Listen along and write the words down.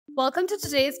Welcome to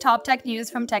today's top tech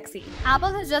news from Techzi.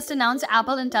 Apple has just announced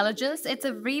Apple Intelligence. It's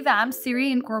a revamped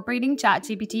Siri incorporating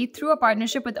ChatGPT through a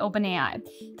partnership with OpenAI.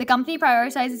 The company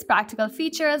prioritizes practical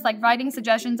features like writing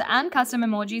suggestions and custom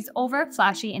emojis over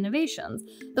flashy innovations.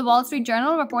 The Wall Street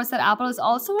Journal reports that Apple is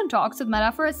also in talks with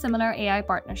Meta for a similar AI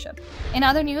partnership. In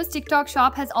other news, TikTok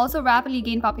Shop has also rapidly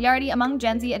gained popularity among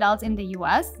Gen Z adults in the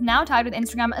US, now tied with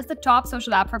Instagram as the top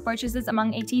social app for purchases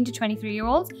among 18 to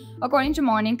 23-year-olds, according to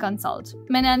Morning Consult.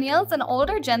 Millennials and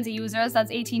older Gen Z users, that's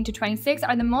 18 to 26,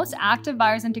 are the most active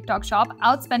buyers in TikTok Shop,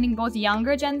 outspending both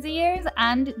younger Gen Zers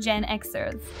and Gen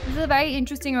Xers. This is a very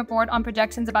interesting report on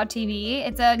projections about TV.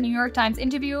 It's a New York Times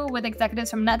interview with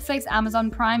executives from Netflix, Amazon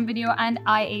Prime Video, and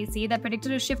IAC that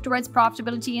predicted a shift towards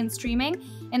profitability in streaming,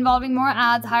 involving more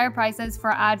ads, higher prices for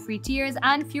ad-free tiers,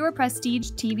 and fewer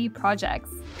prestige TV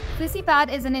projects.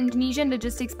 SiCepat is an Indonesian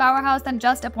logistics powerhouse that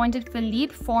just appointed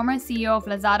Philippe, former CEO of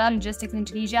Lazada Logistics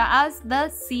Indonesia, as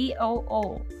the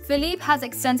COO. Philippe has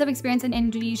extensive experience in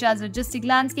Indonesia's logistic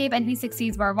landscape, and he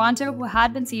succeeds Ron Tam, who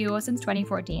had been CEO since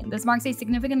 2014. This marks a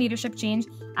significant leadership change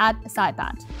at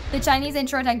SiCepat. The Chinese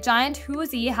insurtech giant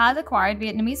Huize has acquired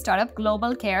Vietnamese startup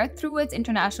Global Care through its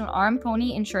international arm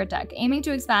Pony Insurtech, aiming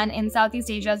to expand in Southeast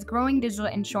Asia's growing digital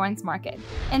insurance market.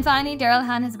 And finally, Daryl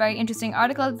Han has a very interesting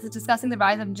article discussing the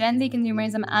rise of Gen Z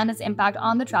consumerism and its impact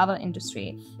on the travel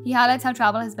industry. He highlights how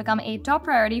travel has become a top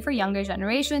priority for younger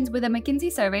generations, with a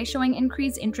McKinsey survey showing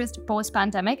increased interest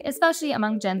post-pandemic, especially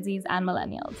among Gen Zs and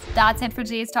millennials. That's it for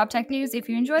today's top tech news. If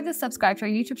you enjoyed this, subscribe to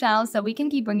our YouTube channel so we can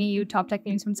keep bringing you top tech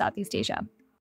news from Southeast Asia.